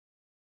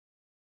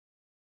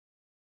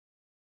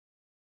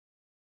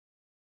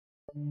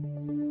The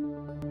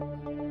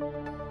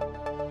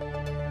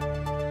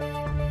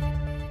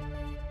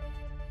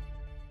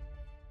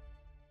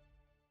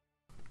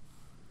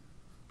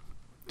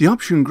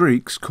Option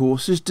Greeks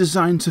course is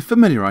designed to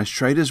familiarize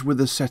traders with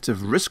a set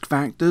of risk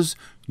factors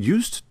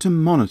used to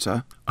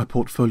monitor a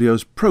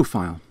portfolio's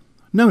profile,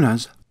 known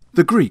as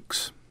the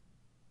Greeks.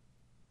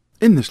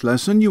 In this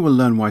lesson, you will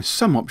learn why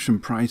some option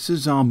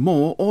prices are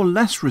more or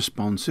less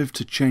responsive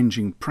to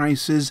changing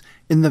prices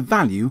in the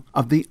value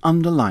of the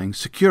underlying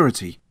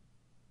security.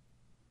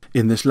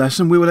 In this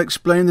lesson, we will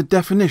explain the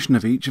definition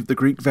of each of the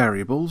Greek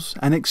variables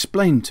and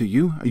explain to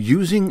you,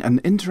 using an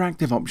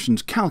interactive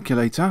options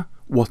calculator,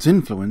 what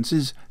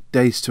influences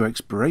days to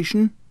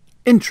expiration,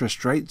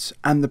 interest rates,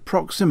 and the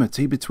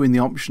proximity between the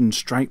option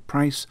strike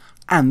price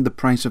and the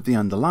price of the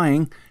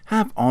underlying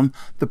have on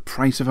the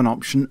price of an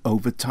option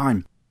over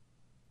time.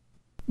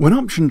 When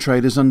option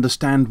traders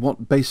understand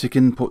what basic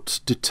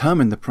inputs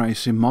determine the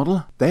pricing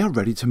model, they are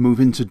ready to move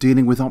into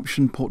dealing with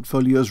option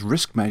portfolios'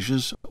 risk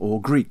measures, or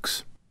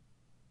Greeks.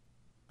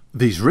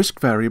 These risk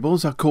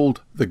variables are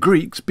called the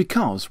Greeks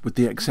because, with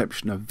the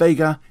exception of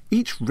Vega,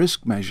 each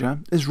risk measure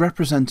is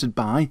represented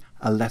by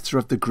a letter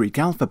of the Greek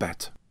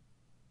alphabet.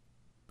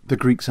 The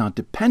Greeks are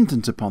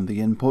dependent upon the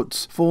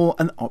inputs for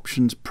an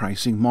options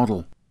pricing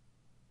model.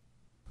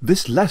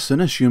 This lesson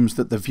assumes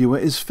that the viewer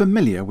is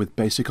familiar with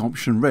basic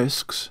option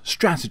risks,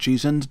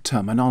 strategies, and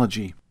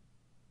terminology.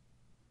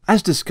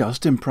 As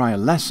discussed in prior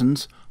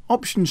lessons,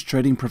 options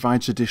trading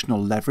provides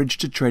additional leverage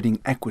to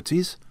trading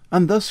equities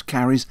and thus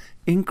carries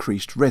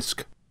increased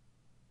risk.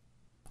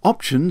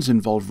 Options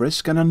involve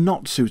risk and are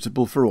not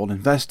suitable for all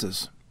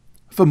investors.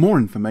 For more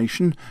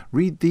information,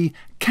 read the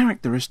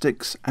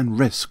Characteristics and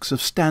Risks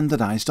of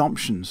Standardized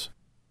Options.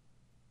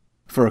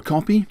 For a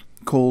copy,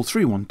 call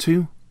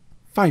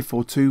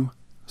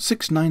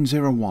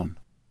 312-542-6901.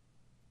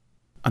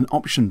 An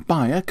option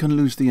buyer can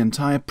lose the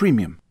entire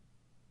premium.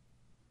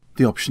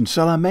 The option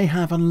seller may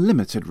have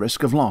unlimited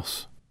risk of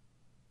loss.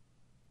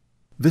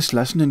 This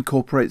lesson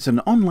incorporates an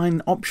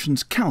online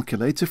options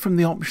calculator from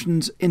the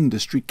Options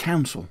Industry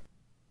Council.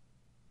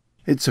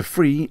 It's a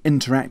free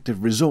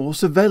interactive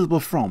resource available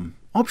from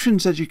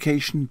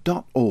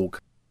optionseducation.org.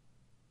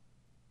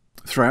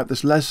 Throughout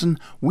this lesson,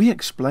 we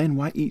explain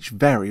why each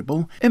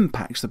variable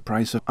impacts the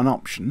price of an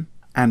option,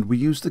 and we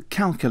use the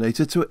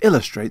calculator to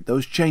illustrate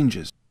those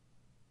changes.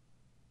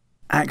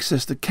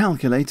 Access the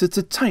calculator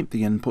to type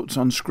the inputs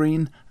on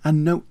screen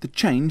and note the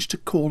change to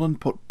call and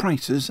put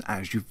prices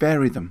as you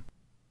vary them.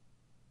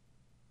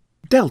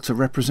 Delta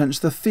represents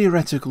the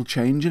theoretical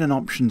change in an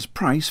option's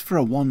price for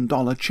a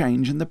 $1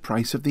 change in the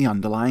price of the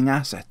underlying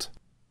asset.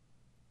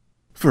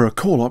 For a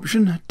call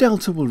option,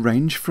 delta will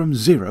range from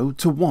 0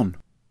 to 1.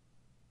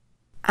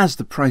 As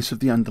the price of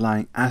the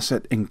underlying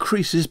asset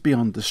increases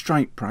beyond the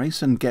strike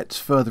price and gets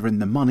further in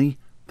the money,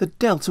 the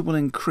delta will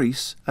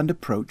increase and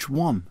approach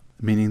 1,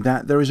 meaning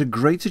that there is a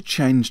greater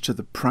change to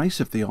the price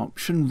of the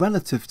option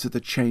relative to the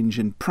change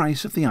in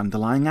price of the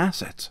underlying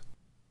asset.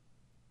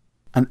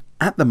 An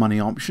at-the-money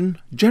option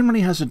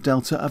generally has a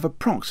delta of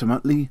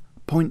approximately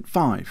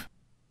 0.5.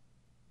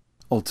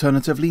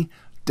 Alternatively,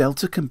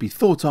 delta can be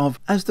thought of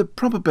as the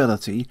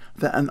probability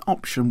that an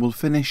option will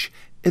finish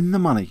in the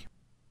money.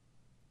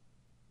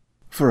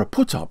 For a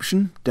put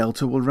option,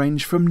 delta will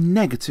range from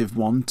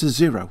 -1 to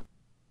 0.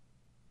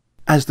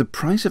 As the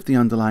price of the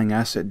underlying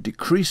asset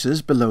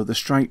decreases below the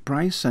strike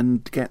price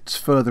and gets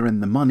further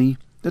in the money,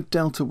 the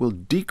delta will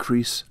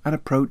decrease and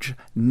approach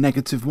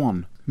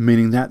 -1,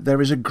 meaning that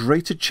there is a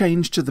greater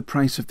change to the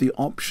price of the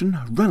option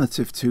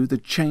relative to the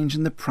change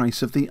in the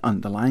price of the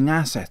underlying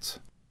asset.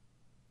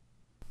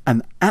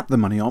 An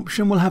at-the-money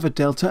option will have a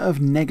delta of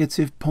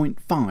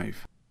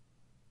 -0.5.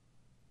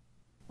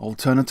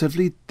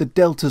 Alternatively, the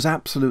delta's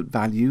absolute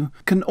value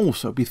can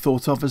also be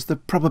thought of as the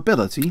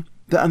probability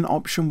that an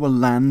option will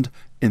land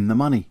in the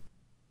money.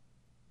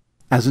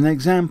 As an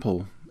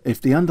example, if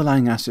the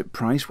underlying asset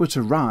price were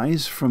to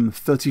rise from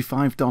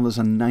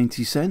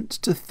 $35.90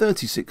 to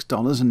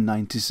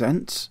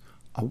 $36.90,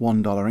 a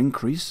 $1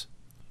 increase,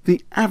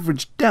 the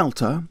average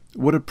delta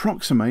would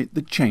approximate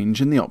the change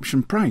in the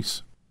option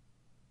price.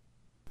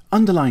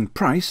 Underlying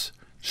price,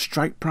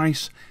 strike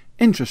price,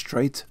 interest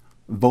rate,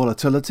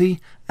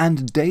 volatility,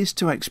 and days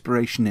to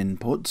expiration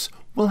inputs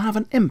will have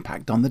an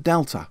impact on the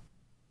delta.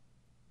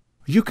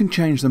 You can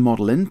change the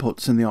model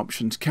inputs in the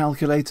options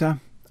calculator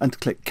and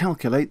click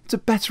Calculate to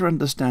better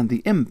understand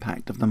the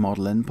impact of the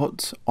model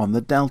inputs on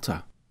the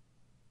delta.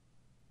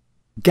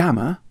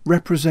 Gamma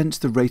represents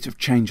the rate of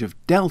change of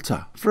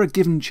delta for a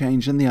given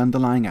change in the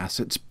underlying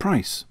asset's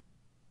price.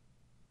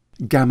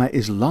 Gamma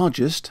is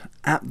largest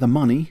at the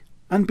money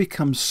and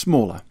becomes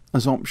smaller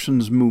as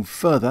options move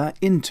further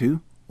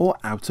into or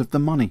out of the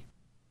money.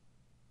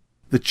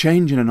 The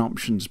change in an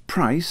option's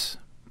price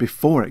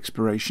before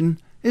expiration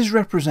is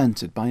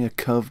represented by a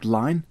curved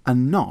line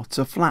and not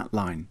a flat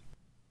line.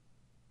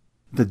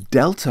 The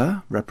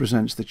delta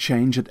represents the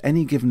change at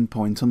any given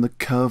point on the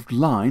curved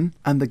line,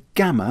 and the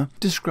gamma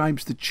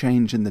describes the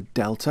change in the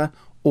delta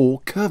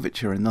or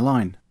curvature in the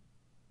line.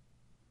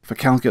 For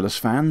calculus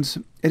fans,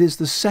 it is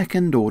the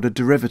second-order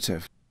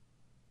derivative.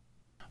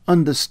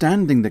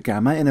 Understanding the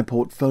gamma in a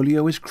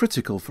portfolio is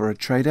critical for a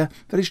trader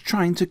that is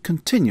trying to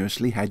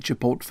continuously hedge a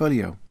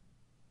portfolio.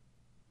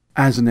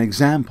 As an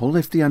example,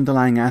 if the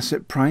underlying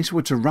asset price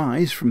were to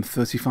rise from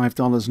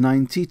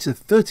 $35.90 to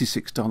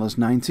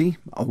 $36.90,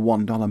 a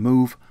 $1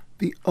 move,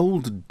 the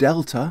old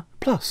delta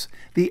plus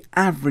the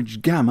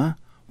average gamma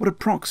would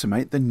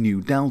approximate the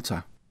new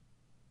delta.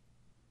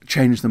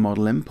 Change the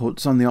model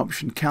inputs on the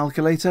option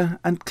calculator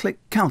and click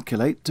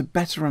Calculate to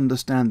better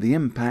understand the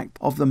impact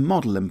of the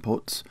model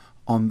inputs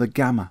on the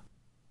gamma.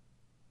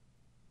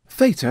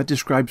 Theta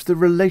describes the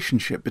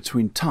relationship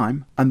between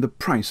time and the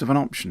price of an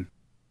option.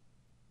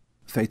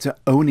 Theta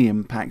only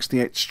impacts the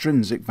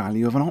extrinsic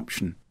value of an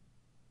option.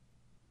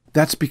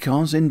 That's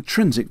because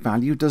intrinsic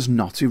value does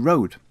not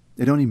erode.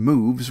 It only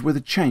moves with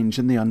a change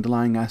in the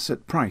underlying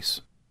asset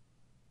price.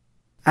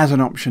 As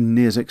an option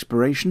nears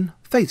expiration,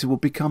 theta will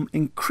become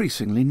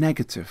increasingly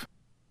negative.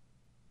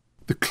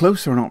 The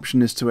closer an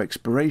option is to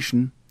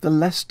expiration, the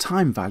less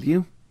time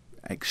value,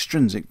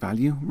 extrinsic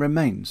value,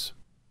 remains.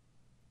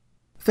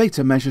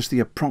 Theta measures the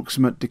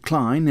approximate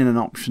decline in an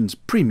option's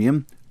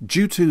premium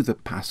due to the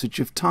passage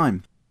of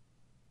time.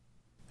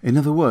 In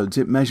other words,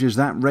 it measures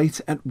that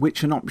rate at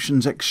which an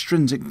option's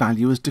extrinsic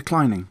value is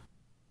declining.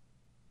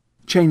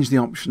 Change the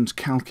options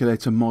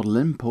calculator model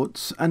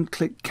inputs and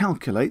click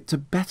Calculate to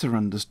better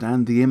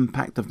understand the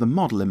impact of the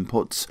model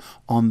inputs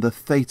on the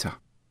theta.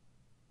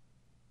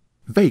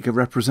 Vega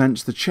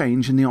represents the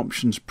change in the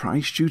option's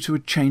price due to a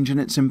change in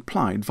its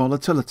implied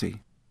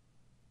volatility.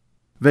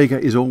 Vega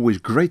is always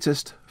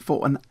greatest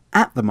for an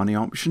at-the-money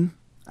option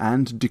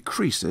and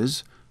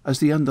decreases as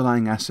the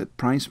underlying asset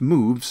price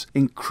moves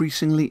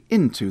increasingly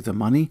into the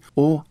money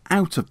or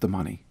out of the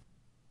money.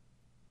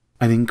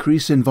 An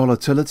increase in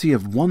volatility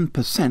of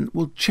 1%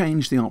 will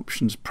change the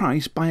option's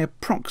price by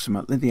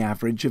approximately the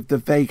average of the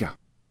Vega.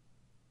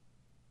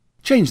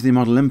 Change the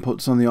model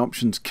inputs on the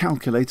options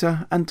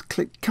calculator and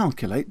click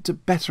Calculate to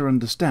better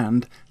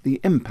understand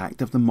the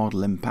impact of the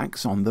model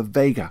impacts on the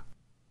Vega.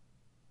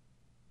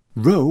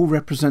 Rho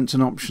represents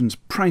an option's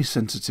price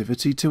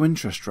sensitivity to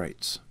interest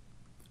rates.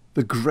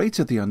 The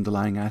greater the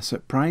underlying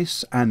asset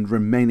price and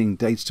remaining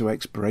dates to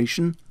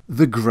expiration,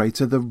 the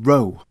greater the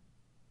Rho.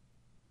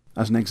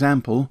 As an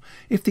example,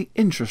 if the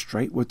interest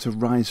rate were to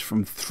rise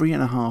from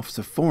 3.5%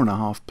 to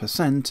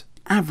 4.5%,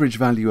 average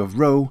value of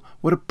Rho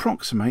would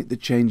approximate the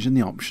change in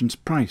the option's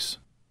price.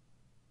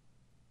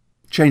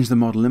 Change the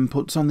model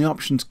inputs on the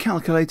options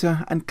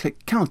calculator and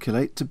click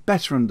Calculate to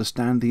better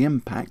understand the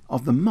impact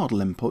of the model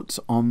inputs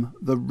on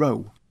the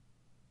Rho.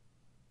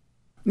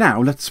 Now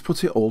let's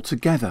put it all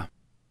together.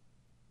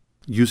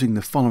 Using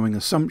the following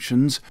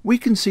assumptions, we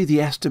can see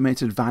the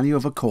estimated value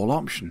of a call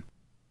option.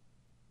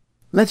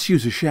 Let's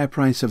use a share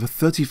price of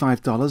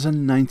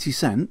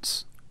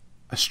 $35.90,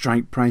 a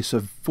strike price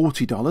of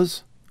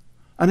 $40,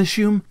 and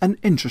assume an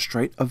interest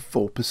rate of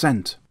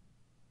 4%.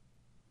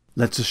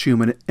 Let's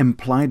assume an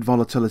implied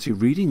volatility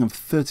reading of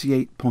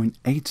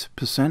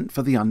 38.8%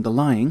 for the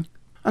underlying,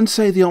 and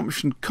say the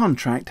option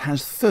contract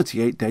has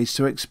 38 days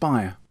to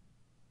expire.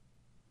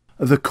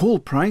 The call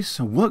price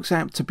works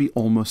out to be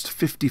almost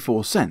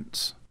 54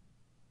 cents.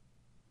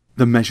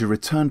 The measure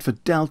returned for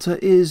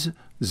delta is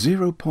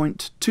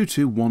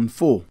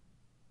 0.2214.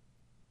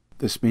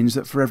 This means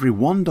that for every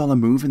 $1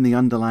 move in the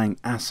underlying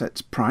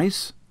asset's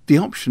price, the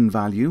option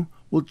value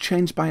will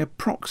change by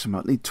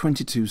approximately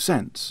 22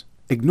 cents,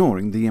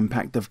 ignoring the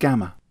impact of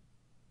gamma.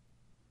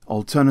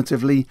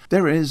 Alternatively,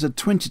 there is a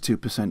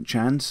 22%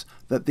 chance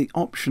that the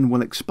option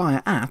will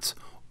expire at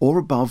or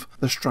above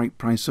the strike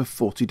price of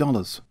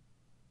 $40.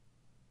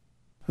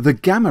 The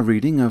gamma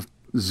reading of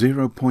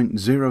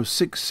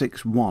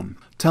 0.0661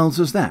 tells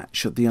us that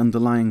should the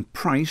underlying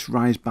price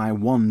rise by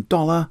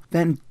 $1,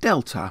 then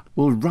delta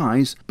will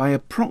rise by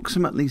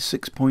approximately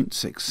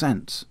 6.6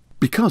 cents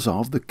because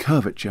of the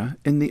curvature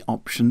in the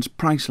option's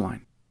price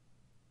line.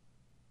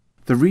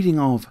 The reading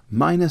of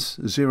minus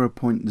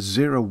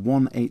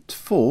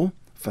 0.0184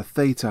 for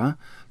theta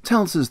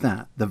tells us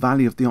that the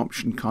value of the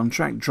option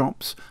contract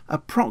drops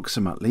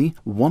approximately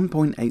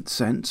 1.8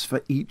 cents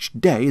for each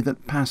day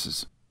that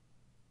passes.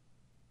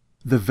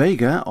 The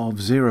Vega of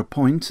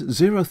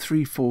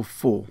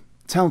 0.0344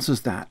 tells us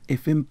that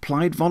if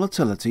implied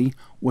volatility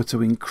were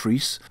to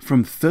increase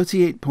from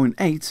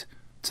 38.8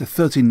 to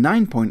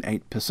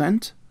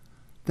 39.8%,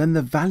 then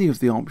the value of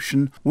the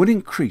option would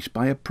increase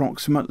by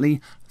approximately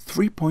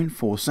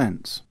 3.4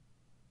 cents.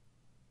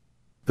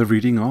 The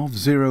reading of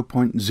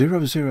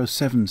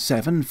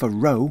 0.0077 for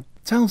Rho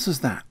tells us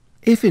that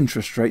if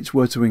interest rates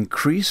were to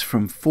increase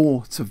from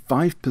 4 to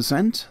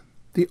 5%,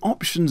 the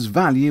option's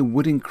value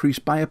would increase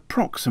by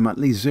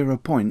approximately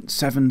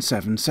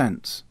 0.77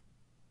 cents.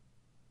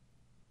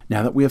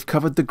 Now that we have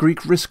covered the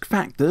Greek risk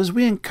factors,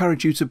 we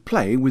encourage you to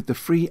play with the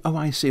free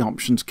OIC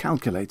options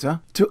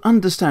calculator to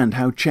understand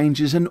how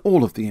changes in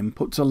all of the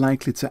inputs are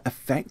likely to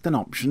affect an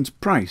option's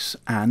price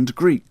and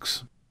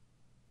Greeks.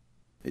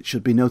 It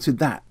should be noted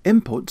that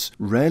inputs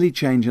rarely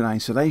change in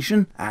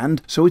isolation,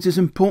 and so it is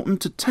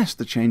important to test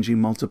the changing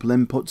multiple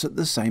inputs at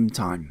the same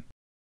time.